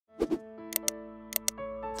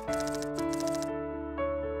তো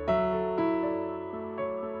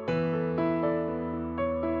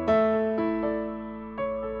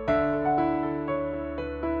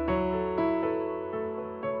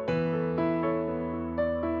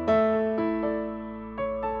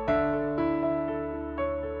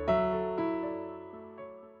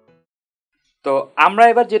আমরা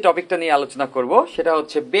এবার যে টপিকটা নিয়ে আলোচনা করব সেটা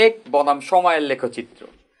হচ্ছে বেগ বনাম সময়ের লেখচিত্র।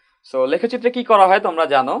 সো লেখচিত্রে কি করা হয় তোমরা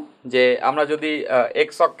জানো যে আমরা যদি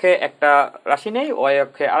এক্স অক্ষে একটা রাশি নেই, ওয়াই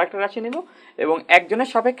অক্ষে আরেকটা রাশি নেব এবং একজনের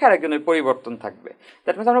সাপেক্ষে আরেকজনের পরিবর্তন থাকবে।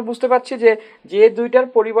 দ্যাট মিনস আমরা বুঝতে পারছি যে যে দুইটার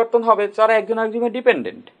পরিবর্তন হবে তারা একজন আরেকজনের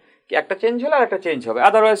ডিপেন্ডেন্ট, কি একটা চেঞ্জ হলে আর একটা চেঞ্জ হবে,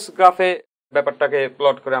 আদারওয়াইজ গ্রাফে ব্যাপারটাকে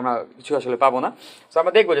প্লট করে আমরা কিছু আসলে পাবো না। সো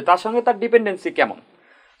আমরা দেখবো যে তার সঙ্গে তার ডিপেন্ডেন্সি কেমন।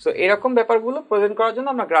 সো এরকম ব্যাপারগুলো প্রেজেন্ট করার জন্য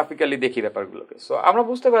আমরা গ্রাফিক্যালি দেখি ব্যাপারগুলোকে। সো আমরা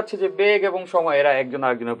বুঝতে পারছি যে বেগ এবং সময় এরা একজন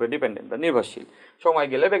আরেকজনের উপরে ডিপেন্ডেন্ট বা নির্ভরশীল, সময়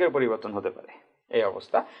গেলে বেগের পরিবর্তন হতে পারে এই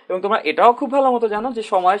অবস্থা। এবং তোমরা এটাও খুব ভালো মতো জানো যে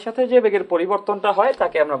সময়ের সাথে যে বেগের পরিবর্তনটা হয়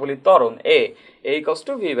তাকে আমরা বলি ত্বরণ, এ equals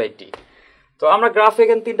to V by T. তো আমরা গ্রাফে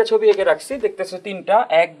এখানে তিনটা ছবি এঁকে রাখছি, দেখতেছো তিনটা,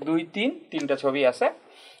 1 2 3 তিনটা ছবি আছে।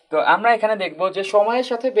 তো আমরা এখানে দেখবো যে সময়ের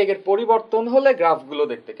সাথে বেগের পরিবর্তন হলে গ্রাফগুলো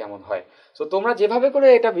দেখতে কেমন হয়। সো তোমরা যেভাবে করে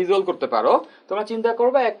এটা ভিজুয়াল করতে পারো, তোমরা চিন্তা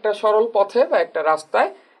করবে একটা সরল পথে বা একটা রাস্তায়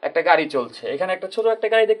একটা গাড়ি চলছে, এখানে একটা ছোট একটা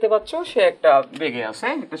গাড়ি দেখতে পাচ্ছ, সে একটা বেগে আছে,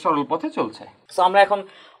 একটা সরল পথে চলছে। সো আমরা এখন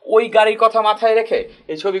ওই গাড়ির কথা মাথায় রেখে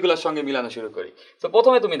এই ছবিগুলোর সঙ্গে মিলানো শুরু করি। তো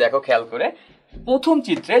প্রথমে তুমি দেখো খেয়াল করে, প্রথম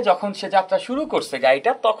চিত্রে যখন সে যাত্রা শুরু করছে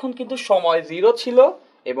গাড়িটা, তখন কিন্তু সময় 0 ছিল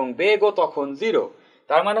এবং বেগও তখন 0।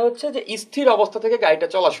 তার মানে হচ্ছে যে স্থির অবস্থা থেকে গাড়িটা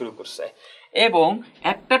চলা শুরু করছে এবং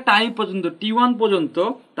একটা টাইম পর্যন্ত t1 পর্যন্ত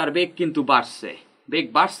তার বেগ কিন্তু বাড়ছে। বেগ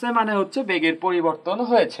বাড়ছে মানে হচ্ছে বেগের পরিবর্তন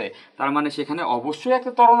হয়েছে, তার মানে সেখানে অবশ্যই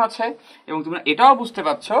একটা ত্বরণ আছে। এবং তোমরা এটাও বুঝতে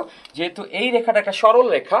পারছো যেহেতু এই রেখাটা একটা সরল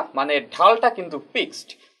রেখা, মানে ঢালটা কিন্তু ফিক্সড।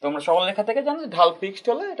 তোমরা সরল রেখা থেকে জানো ঢাল ফিক্সড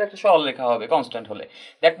হলে এটা একটা সরল রেখা হবে, কনস্ট্যান্ট হলে।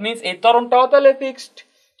 দ্যাট মিনস এই ত্বরণটাও তাহলে ফিক্সড,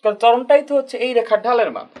 কারণ ত্বরণটাই তো হচ্ছে এই রেখার ঢালের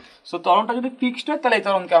মান। সো ত্বরণটা যদি ফিক্সড হয় তাহলে এই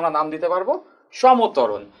ত্বরণকে আমরা নাম দিতে পারবো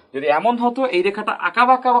সমত্বরণ। যদি এমন হতো এই রেখাটা আঁকা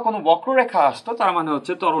বাঁকা বা কোনো বক্ররেখা আসতো, তার মানে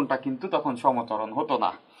হচ্ছে ত্বরণটা কিন্তু তখন সমত্বরণ হতো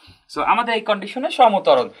না। সো আমাদের এই কন্ডিশনে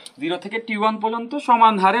সমত্বরণ 0 থেকে t1 পর্যন্ত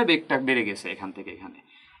সমান হারে বেগটা বেড়ে গেছে এখান থেকে এখানে।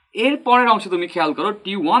 এর পরের অংশ তুমি খেয়াল করো,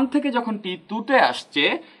 t1 থেকে যখন t2 তে আসছে,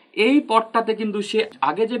 এই পথটাতে কিন্তু সে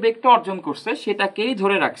আগে যে বেগটা অর্জন করছে সেটাকেই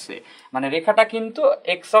ধরে রাখছে, মানে রেখাটা কিন্তু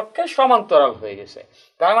এক্স অক্ষে সমান্তরাল হয়ে গেছে।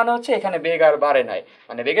 তার মানে হচ্ছে এখানে বেগ আর বাড়ে নাই,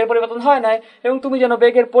 মানে বেগের পরিবর্তন হয় নাই। এবং তুমি যেন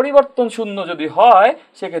বেগের পরিবর্তন শূন্য যদি হয়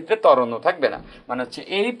সেক্ষেত্রে ত্বরণও থাকবে না, মানে হচ্ছে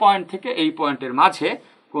এই পয়েন্ট থেকে এই পয়েন্টের মাঝে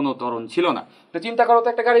কোনো ত্বরণ ছিল না। তো চিন্তা করো তো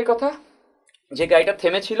একটা গাড়ির কথা, যে গাড়িটা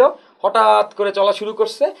থেমেছিল, হঠাৎ করে চলা শুরু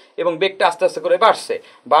করছে এবং বেগটা আস্তে আস্তে করে বাড়ছে,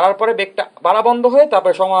 বাড়ার পরে বেগটা বাড়া বন্ধ হয়ে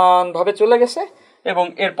তারপরে সমানভাবে চলে গেছে এবং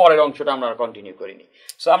এর পরের অংশটা আমরা কন্টিনিউ করিনি।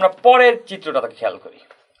 সো আমরা পরের চিত্রটাকে খেয়াল করি।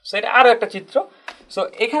 সো এটা আরও একটা চিত্র। সো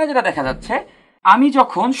এখানে যেটা দেখা যাচ্ছে, আমি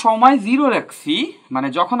যখন সময় 0 রাখছি, মানে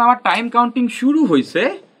যখন আমার টাইম কাউন্টিং শুরু হয়েছে,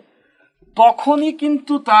 তখনই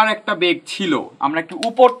কিন্তু তার একটা বেগ ছিল। আমরা একটু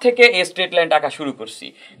উপর থেকে এই স্ট্রেট লাইন আঁকা শুরু করছি,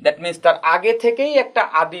 দ্যাট মিনস তার আগে থেকেই একটা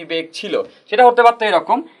আদি বেগ ছিল। সেটা হতে পারতো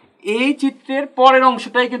এরকম, এই চিত্রের পরের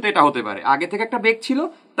অংশটাই কিন্তু এটা হতে পারে, আগে থেকে একটা বেগ ছিল,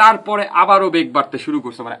 তারপরে আবারও বেগ বাড়তে শুরু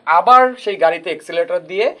করছে, মানে আবার সেই গাড়িতে এক্সেলেটর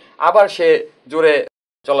দিয়ে আবার সে জোরে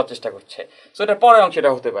চলার চেষ্টা করছে। সো এটা পরের অংশ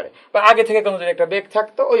এটা হতে পারে, বা আগে থেকে কোনো যদি একটা বেগ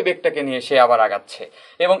থাকতো ওই বেগটাকে নিয়ে সে আবার আগাচ্ছে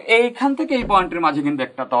এবং এইখান থেকে এই পয়েন্টের মাঝে কিন্তু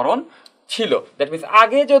একটা ত্বরণ ছিল। দ্যাট মিনস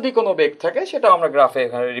আগে যদি কোনো বেগ থাকে সেটা আমরা গ্রাফে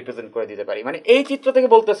এখানে রিপ্রেজেন্ট করে দিতে পারি। মানে এই চিত্র থেকে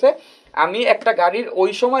বলতেছে আমি একটা গাড়ির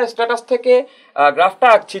ওই সময় স্ট্যাটাস থেকে গ্রাফটা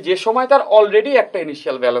আঁকছি যে সময় তার অলরেডি একটা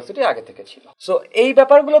ইনিশিয়াল ভেলোসিটি আগে থেকে ছিল। সো এই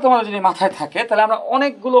ব্যাপারগুলো তোমাদের যদি মাথায় থাকে তাহলে আমরা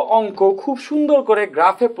অনেকগুলো অঙ্ক খুব সুন্দর করে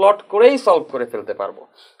গ্রাফে প্লট করেই সলভ করে ফেলতে পারবো।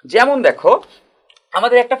 যেমন দেখো,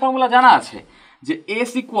 আমাদের একটা ফর্মুলা জানা আছে যে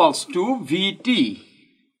এস ইকুয়ালস টু ভিটি,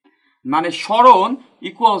 মানে সরণ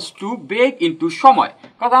ইকুয়ালস টু বেগ ইন্টু সময়।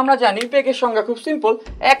 কথা আমরা জানি বেগের সংজ্ঞা খুব সিম্পল,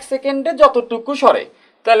 1 সেকেন্ডে যতটুকু সরে,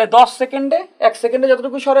 তাহলে 10 সেকেন্ডে 1 সেকেন্ডে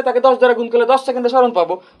যতটুকু সরে তাকে 10 দ্বারা গুণ করলে 10 সেকেন্ডে সরণ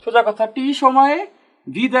পাবো। সোজা কথা, টি সময়ে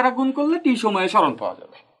ভি দ্বারা গুণ করলে টি সময়ে সরণ পাওয়া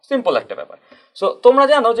যাবে। সিম্পল একটা ব্যাপার। সো তোমরা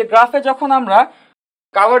জানো যে গ্রাফে যখন আমরা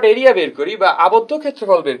কাভার্ড এরিয়া বের করি বা আবদ্ধ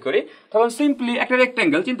ক্ষেত্রফল বের করি, তখন সিম্পলি একটা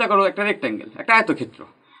রেক্ট্যাঙ্গেল, চিন্তা করো একটা রেক্ট্যাঙ্গেল, একটা আয়তক্ষেত্র,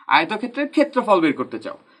 আয়তক্ষেত্রের ক্ষেত্রফল বের করতে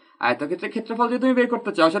চাও। আয়তক্ষেত্রের ক্ষেত্রফল যদি তুমি বের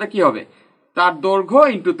করতে চাও, সেটা কি হবে? তার দৈর্ঘ্য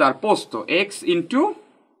ইন্টু তার প্রস্থ, এক্স ইন্টু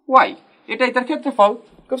ওয়াই, এটাই তার ক্ষেত্রফল।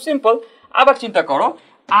 খুব সিম্পল। আবার চিন্তা করো,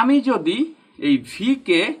 আমি যদি এই ভি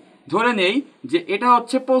কে ধরে নেই যে এটা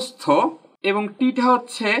হচ্ছে প্রস্থ এবং টিটা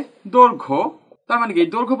হচ্ছে দৈর্ঘ্য, তার মানে কি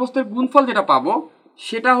দৈর্ঘ্য প্রস্থের গুণফল যেটা পাবো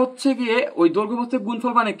সেটা হচ্ছে গিয়ে ওই দৈর্ঘ্য প্রস্থের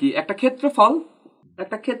গুণফল, মানে কি একটা ক্ষেত্রফল,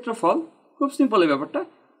 একটা ক্ষেত্রফল। খুব সিম্পল এই ব্যাপারটা,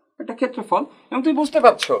 এটা ক্ষেত্রফল। এবং তুমি বুঝতে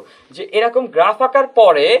পারছো যে এরকম গ্রাফ আঁকার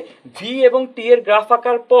পরে ভি এবং টি এর গ্রাফ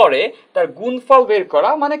আঁকার পরে তার গুণফল বের করা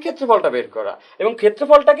মানে ক্ষেত্রফলটা বের করা, এবং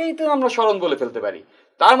ক্ষেত্রফলটাকেই তো আমরা সরণ বলে ফেলতে পারি।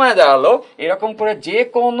 তার মানে দাঁড়ালো এরকম করে যে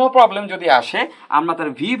কোনো প্রবলেম যদি আসে আমরা তার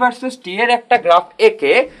ভি ভার্সেস টি এর একটা গ্রাফ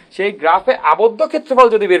এঁকে সেই গ্রাফে আবদ্ধ ক্ষেত্রফল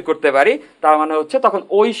যদি বের করতে পারি, তার মানে হচ্ছে তখন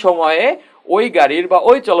ওই সময়ে ওই গাড়ির বা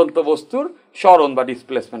ওই চলন্ত বস্তুর সরণ বা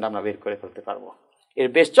ডিসপ্লেসমেন্ট আমরা বের করে ফেলতে পারবো। এর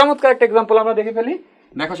বেশ চমৎকার একটা এক্সাম্পল আমরা দেখে ফেলি।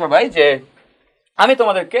 দেখো সবাই, যে আমি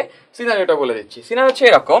তোমাদেরকে সিনারিওটা বলে দিচ্ছি। সিনারিও হচ্ছে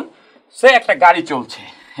এরকম, সে একটা গাড়ি চলছে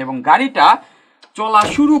এবং গাড়িটা চলা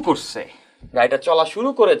শুরু করছে। গাড়িটা চলা শুরু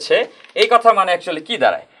করেছে, এই কথার মানে অ্যাকচুয়ালি কি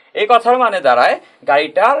দাঁড়ায়? এই কথার মানে দাঁড়ায়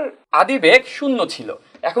গাড়িটার আদি বেগ 0 ছিল,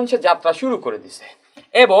 এখন সে যাত্রা শুরু করে দিছে।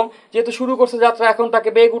 এবং যেহেতু শুরু করছে যাত্রা, এখন তাকে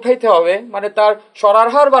বেগ উঠাইতে হবে, মানে তার সরার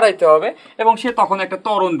হার বাড়াইতে হবে, এবং সে তখন একটা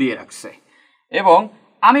ত্বরণ দিয়ে রাখছে। এবং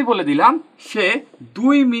আমি বলে দিলাম সে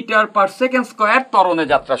 2 মিটার পার সেকেন্ড স্কোয়ার ত্বরণে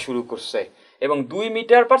যাত্রা শুরু করছে, এবং 2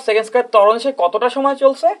 মিটার পার সেকেন্ড স্কোয়ার ত্বরণ সে কতটা সময়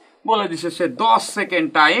চলছে বলে দিছে, সে 10 সেকেন্ড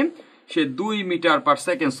টাইম সে 2 মিটার পার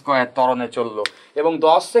সেকেন্ড স্কোয়ার ত্বরণে চললো। এবং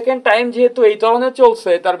 10 সেকেন্ড টাইম যেহেতু এই ত্বরণে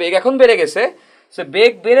চলছে, তার বেগ এখন বেড়ে গেছে। সে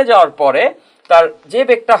বেগ বেড়ে যাওয়ার পরে তার যে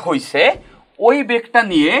বেগটা হইছে ওই বেগটা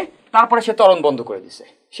নিয়ে তারপরে সে ত্বরণ বন্ধ করে দিছে,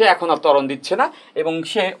 সে এখন আর ত্বরণ দিচ্ছে না, এবং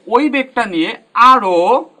সে ওই বেগটা নিয়ে আরো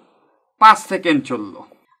 5 সেকেন্ড চললো।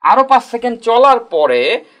 আরো 5 সেকেন্ড চলার পরে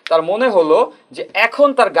তার মনে হলো যে এখন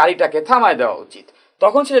তার গাড়িটাকে থামায় দেওয়া উচিত।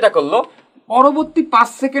 তখন সে যেটা করলো, পরবর্তী 5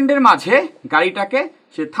 সেকেন্ডের মাঝে গাড়িটাকে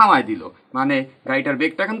সে থামায় দিল, মানে গাড়িটার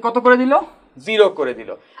বেগটা এখন কত করে দিল? 0 করে দিল।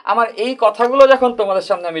 আমার এই কথাগুলো যখন তোমাদের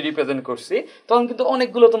সামনে আমি রিপ্রেজেন্ট করছি, তখন কিন্তু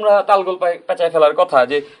অনেকগুলো তোমরা তালগোল পেঁচায় ফেলার কথা,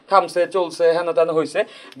 যে থামছে, চলছে, হেন তেন হয়েছে।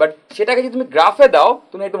 বাট সেটাকে যদি তুমি গ্রাফে দাও,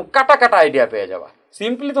 তুমি একদম কাটা কাটা আইডিয়া পেয়ে যাবা।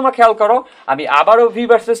 সিম্পলি তোমরা খেয়াল করো, আমি আবারও ভি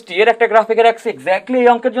ভার্সেস টি এর একটা গ্রাফিকে রাখছি, এক্স্যাক্টলি এই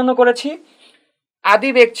অঙ্কের জন্য করেছি। আদি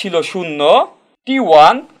বেগ ছিল 0,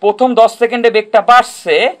 টি1 প্রথম 10 সেকেন্ডে বেগটা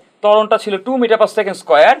বাড়ছে, ত্বরণটা ছিল 2 মিটার পার সেকেন্ড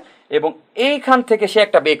স্কোয়ার, এবং এইখান থেকে সে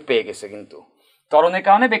একটা বেগ পেয়ে গেছে, কিন্তু ত্বরণের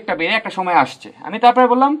কারণে বেগটা বেড়ে একটা সময় আসছে। আমি তারপরে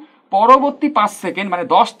বললাম পরবর্তী 5 সেকেন্ড মানে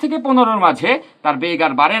 10 থেকে 15-র মাঝে তার বেগ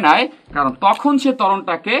আর বাড়ে নাই, কারণ তখন সে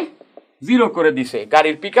ত্বরণটাকে 0 করে দিছে,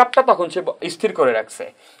 গাড়ির পিক আপটা তখন সে স্থির করে রাখছে।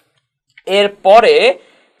 এরপরে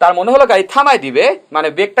তার মনে হলো গাড়ি থামাই দিবে, মানে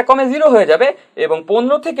বেগটা কমে 0 হয়ে যাবে, এবং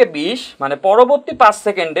 15 থেকে 20 মানে পরবর্তী 5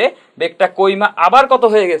 সেকেন্ডে বেগটা কইমা আবার কত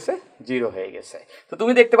হয়ে গেছে? 0 হয়ে গেছে। তো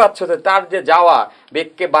তুমি দেখতে পাচ্ছ যে তার যে যাওয়া,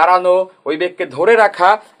 বেগকে বাড়ানো, ওই বেগকে ধরে রাখা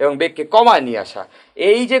এবং বেগকে কমায় নিয়ে আসা,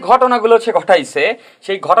 এই যে ঘটনাগুলো সে ঘটাইছে,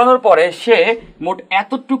 সেই ঘটানোর পরে সে মোট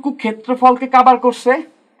এতটুকু ক্ষেত্রফলকে কাভার করছে।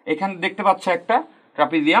 এখানে দেখতে পাচ্ছ একটা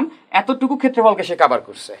ট্রাপিজিয়াম, এতটুকু ক্ষেত্রফলকে সে কাভার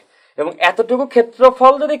করছে। এবং এতটুকু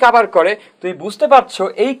ক্ষেত্রফল যদি কাভার করে, তুমি বুঝতে পারছো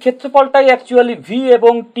এই ক্ষেত্রফলটাই অ্যাকচুয়ালি ভি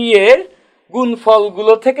এবং টি এর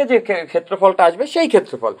গুণফলগুলো থেকে যে ক্ষেত্রফলটা আসবে সেই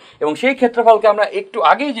ক্ষেত্রফল। এবং সেই ক্ষেত্রফলকে আমরা একটু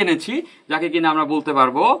আগেই জেনেছি, যাকে কিনা আমরা বলতে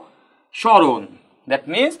পারবো সরণ। দ্যাট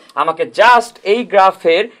মিনস আমাকে জাস্ট এই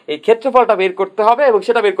গ্রাফের এই ক্ষেত্রফলটা বের করতে হবে, এবং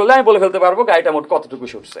সেটা বের করলে আমি বলে ফেলতে পারবো গাড়িটা মোট কতটুকু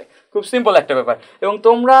সরছে। খুব সিম্পল একটা ব্যাপার। এবং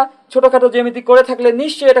তোমরা ছোটোখাটো জ্যামিতি করে থাকলে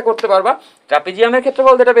নিশ্চয়ই এটা করতে পারবা। ট্রাপিজিয়ামের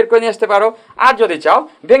ক্ষেত্রফল যেটা বের করে নিয়ে আসতে পারো, আর যদি চাও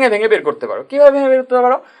ভেঙে ভেঙে বের করতে পারো। কীভাবে ভেঙে বের করতে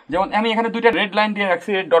পারো? যেমন আমি এখানে 2টা রেড লাইন দিয়ে রাখছি,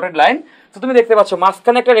 রেড ডটেড লাইন। তো তুমি দেখতে পাচ্ছ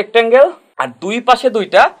মাঝখানে একটা রেক্ট্যাঙ্গেল আর দুই পাশে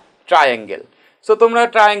 2টা ট্রায়াঙ্গেল। সো তোমরা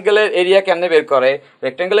ট্রায়াঙ্গেলের এরিয়া কেমনে বের করে,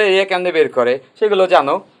 রেক্ট্যাঙ্গেলের এরিয়া কেমনে বের করে সেগুলো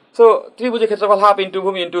জানো। সো ত্রিভুজের ক্ষেত্রফল হাফ ইন্টু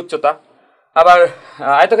ভূমি ইন্টু উচ্চতা, আবার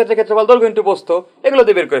আয়তক্ষেত্রের ক্ষেত্রফল দৈর্ঘ্য ইন্টু প্রস্থ, এগুলো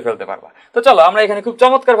দিয়ে বের করে ফেলতে পারবা। তো চলো আমরা এখানে খুব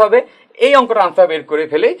চমৎকারভাবে এই অঙ্কটা আনসার বের করে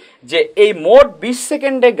ফেলি, যে এই মোট 20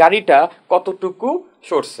 সেকেন্ডে গাড়িটা কতটুকু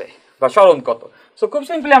সরছে বা সরণ কত। সো খুব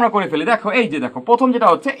সিম্পলি আমরা করে ফেলি। দেখো এই যে দেখো, প্রথম যেটা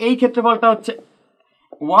হচ্ছে এই ক্ষেত্রফলটা হচ্ছে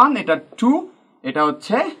 1, এটা 2, এটা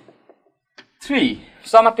হচ্ছে 3।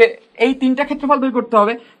 সো আমাকে এই 3টা ক্ষেত্রফল বের করতে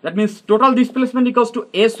হবে। That means total displacement equals to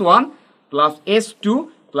S1 plus S2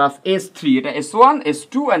 plus S3। এটা S1,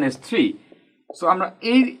 S2 and S3। So আমরা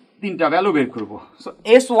এই 3টা ভ্যালু বের করব। সো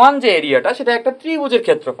S1 যে এরিয়াটা, সেটা একটা ত্রিভুজের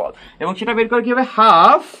ক্ষেত্রফল, এবং সেটা বের করে কি হবে?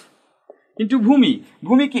 হাফ ইন্টু ভূমি।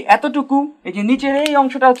 ভূমি কি? এতটুকু। এই যে নিচের এই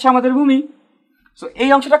অংশটা হচ্ছে আমাদের ভূমি। সো এই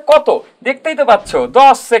অংশটা কত দেখতেই তো পাচ্ছ,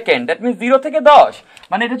 10 সেকেন্ড। দ্যাট মিনস 0 থেকে 10,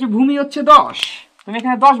 মানে এটা হচ্ছে ভূমি হচ্ছে 10, তুমি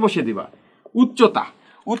এখানে 10 বসিয়ে দিবা। উচ্চতা,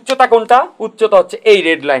 উচ্চতা কোনটা? উচ্চতা হচ্ছে এই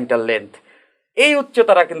রেড লাইনটার লেন্থ। এই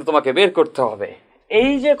উচ্চতাটা কিন্তু তোমাকে বের করতে হবে।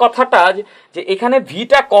 এই যে কথাটা যে এখানে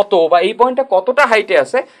ভিটা কত বা এই পয়েন্টটা কতটা হাইটে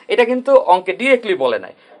আছে, এটা কিন্তু অঙ্কে ডিরেক্টলি বলে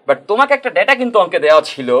নাই, বাট তোমাকে একটা ডেটা কিন্তু অঙ্কে দেওয়া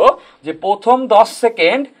ছিল যে প্রথম 10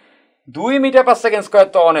 second 2 metre per second square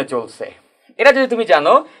ত্বরণে চলছে। এটা যদি তুমি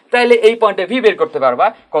জানো, তাহলে এই পয়েন্টে ভি বের করতে পারবা,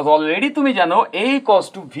 কজ অলরেডি তুমি জানো এ equals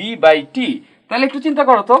to V by T. তাহলে একটু চিন্তা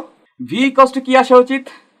করো তো, ভি ইকুয়ালস টু কি আসা উচিত?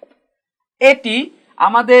 এটি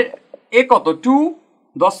আমাদের এ কত? 2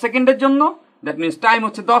 10 সেকেন্ডের জন্য, দ্যাট মিনস টাইম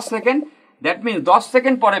হচ্ছে 10 সেকেন্ড, দ্যাট মিনস 10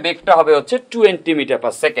 সেকেন্ড পরে বেগটা হবে হচ্ছে 20 মিটার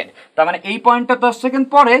পার সেকেন্ড। তার মানে এই পয়েন্টটা 10 সেকেন্ড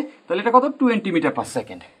পরে, তাহলে এটা কত 20 মিটার পার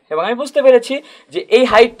সেকেন্ড। এবং আমি বুঝতে পেরেছি যে এই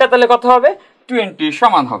হাইটটা তাহলে কত হবে 20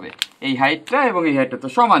 সমান হবে, এই হাইটটা এবং এই হাইটটা তো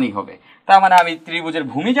সমানই হবে। তার মানে আমি ত্রিভুজের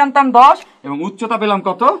ভূমি জানতাম 10 এবং উচ্চতা পেলাম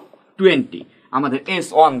কত 20। আমাদের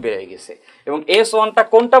S1 বেড়ে গেছে। এবং S1টা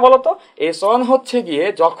কোনটা বলতো? S1 হচ্ছে গিয়ে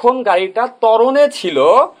যখন গাড়িটা ত্বরণে ছিল,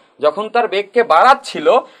 যখন তার বেগকে বাড়াচ্ছিল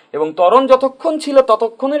এবং ত্বরণ যতক্ষণ ছিল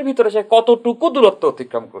ততক্ষণের ভিতরে সে কতটুকু দূরত্ব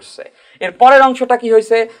অতিক্রম করছে। এর পরের অংশটা কি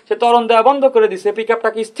হয়েছে, সে ত্বরণ দেওয়া বন্ধ করে দিছে, পিক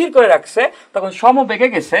আপটাকে স্থির করে রাখছে, তখন সমবেগে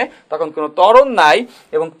গেছে, তখন কোনো ত্বরণ নাই।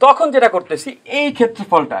 এবং তখন যেটা করতেছি এই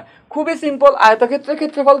ক্ষেত্রফলটা খুবই সিম্পল, আয়তক্ষেত্রের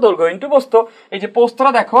ক্ষেত্রফল দৈর্ঘ্য ইন্টু প্রস্থ। এই যে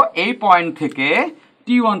প্রস্থটা দেখো এই পয়েন্ট থেকে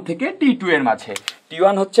T1 থেকে T2 এর মাঝে,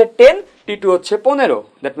 T1 হচ্ছে 10, T2 হচ্ছে 15,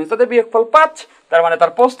 দ্যাট মিনস তাদের বিয়োগফল 5, তার মানে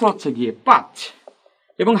তার প্রস্থ হচ্ছে গিয়ে 5।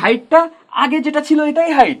 এবং হাইটটা আগে যেটা ছিল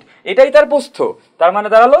এটাই হাইট, এটাই তার প্রস্থ, তার মানে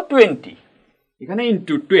দাঁড়ালো 20, এখানে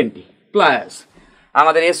ইন্টু 20 প্লাস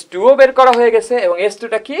আমাদের S2ও বের করা হয়ে গেছে। এবং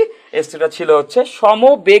S2টা কি, S2টা ছিল হচ্ছে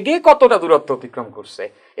সমবেগে কতটা দূরত্ব অতিক্রম করছে।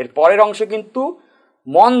 এর পরের অংশ কিন্তু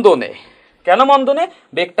মন্দনে। কেন মন্দনে?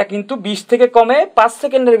 বেগটা কিন্তু 20 থেকে কমে 5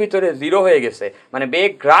 সেকেন্ডের ভিতরে 0 হয়ে গেছে, মানে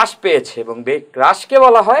বেগ হ্রাস পেয়েছে, এবং বেগ হ্রাসকে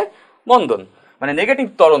বলা হয় মন্দন, মানে নেগেটিভ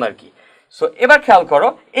ত্বরণ আর কি। সো এবার খেয়াল করো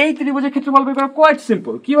এই ত্রিভুজের ক্ষেত্রফল বের করা কোয়াইট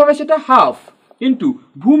সিম্পল। কিভাবে সেটা, হাফ ইন্টু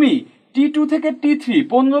ভূমি T2 থেকে T3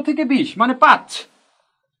 15 থেকে 20 মানে 5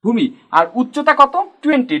 ভূমি, আর উচ্চতা কত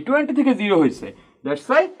 20 থেকে 0 হয়েছে, দ্যাটস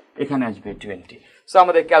ওয়াই এখানে আসবে 20। সো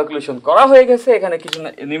আমাদের ক্যালকুলেশন করা হয়ে গেছে, এখানে কিছু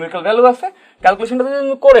নিউমেরিক্যাল ভ্যালু আছে, ক্যালকুলেশনটা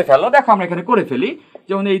যদি করে ফেলো, দেখো আমরা এখানে করে ফেলি।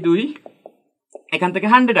 যেমন এই 2 এখান থেকে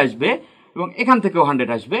 100 আসবে, এবং এখান থেকেও 100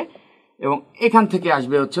 আসবে, এবং এখান থেকে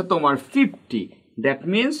আসবে হচ্ছে তোমার 50, দ্যাট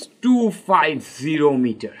মিনস 250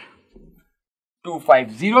 মিটার।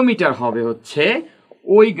 250 মিটার হবে হচ্ছে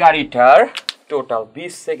ওই গাড়িটার টোটাল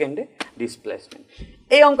 20 সেকেন্ডে ডিসপ্লেসমেন্ট।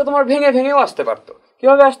 এই অঙ্ক তোমার ভেঙে ভেঙেও আসতে পারতো।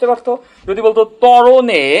 কিভাবে আসতে পারতো? যদি বলতো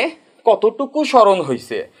ত্বরণে কতটুকু সরণ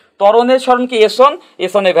হয়েছে, ত্বরণের সরণ কি S1,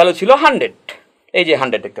 S1 এর ভ্যালু ছিল 100, এই যে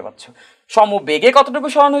 100 দেখতে পাচ্ছ। সমবেগে কতটুকু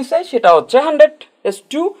সরণ হয়েছে সেটা হচ্ছে 100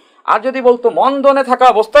 S2। আর যদি বলতো মন্দনে থাকা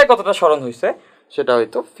অবস্থায় কতটা সরণ হয়েছে সেটা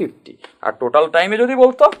হয়তো 50। আর টোটাল টাইমে যদি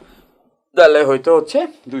বলতো তাহলে হয়তো হচ্ছে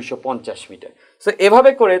 250 মিটার। সো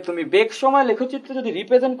এভাবে করে তুমি বেগ সময় লেখচিত্র যদি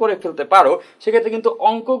রিপ্রেজেন্ট করে ফেলতে পারো, সেক্ষেত্রে কিন্তু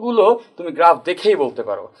অঙ্কগুলো তুমি গ্রাফ দেখেই বলতে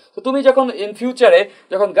পারো। তো তুমি যখন ইন ফিউচারে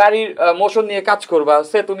যখন গাড়ির মোশন নিয়ে কাজ করবা,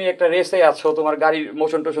 সে তুমি একটা রেসে আছো, তোমার গাড়ির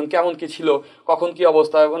মোশন টোশন কেমন কি ছিল, কখন কি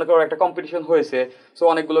অবস্থা, মনে করো একটা কম্পিটিশন হয়েছে, সো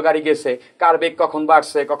অনেকগুলো গাড়ি গেছে, কার বেগ কখন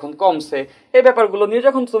বাড়ছে কখন কমছে, এই ব্যাপারগুলো নিয়ে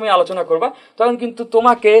যখন তুমি আলোচনা করবা, তখন কিন্তু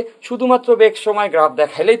তোমাকে শুধুমাত্র বেগ সময় গ্রাফ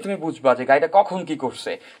দেখাইলেই তুমি বুঝবা যে গাড়িটা কখন কি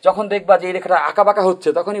করছে। যখন দেখবা যে এই রেখাটা আঁকা বাঁকা হচ্ছে,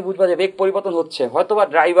 তখনই বুঝবা যে বেগ পরিবর্তন হচ্ছে, হয়তোবা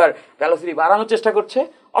ড্রাইভার ভেলোসিটি বাড়ানোর চেষ্টা করছে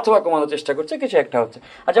অথবা কমানোর চেষ্টা করছে, কিছু একটা হচ্ছে।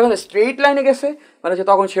 আর যখন স্ট্রেইট লাইনে গেছে মানে যে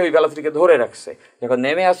তখন সে ওই ভেলোসিটিকে ধরে রাখছে, যখন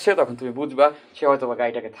নেমে আসছে তখন তুমি বুঝবা সে হয়তোবা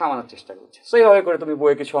গাড়িটাকে থামানোর চেষ্টা করছে। সো এইভাবে করে তুমি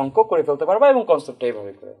বইয়ে কিছু অঙ্ক করে ফেলতে পারবা এবং কনসেপ্টটা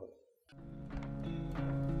এইভাবে করে হবে।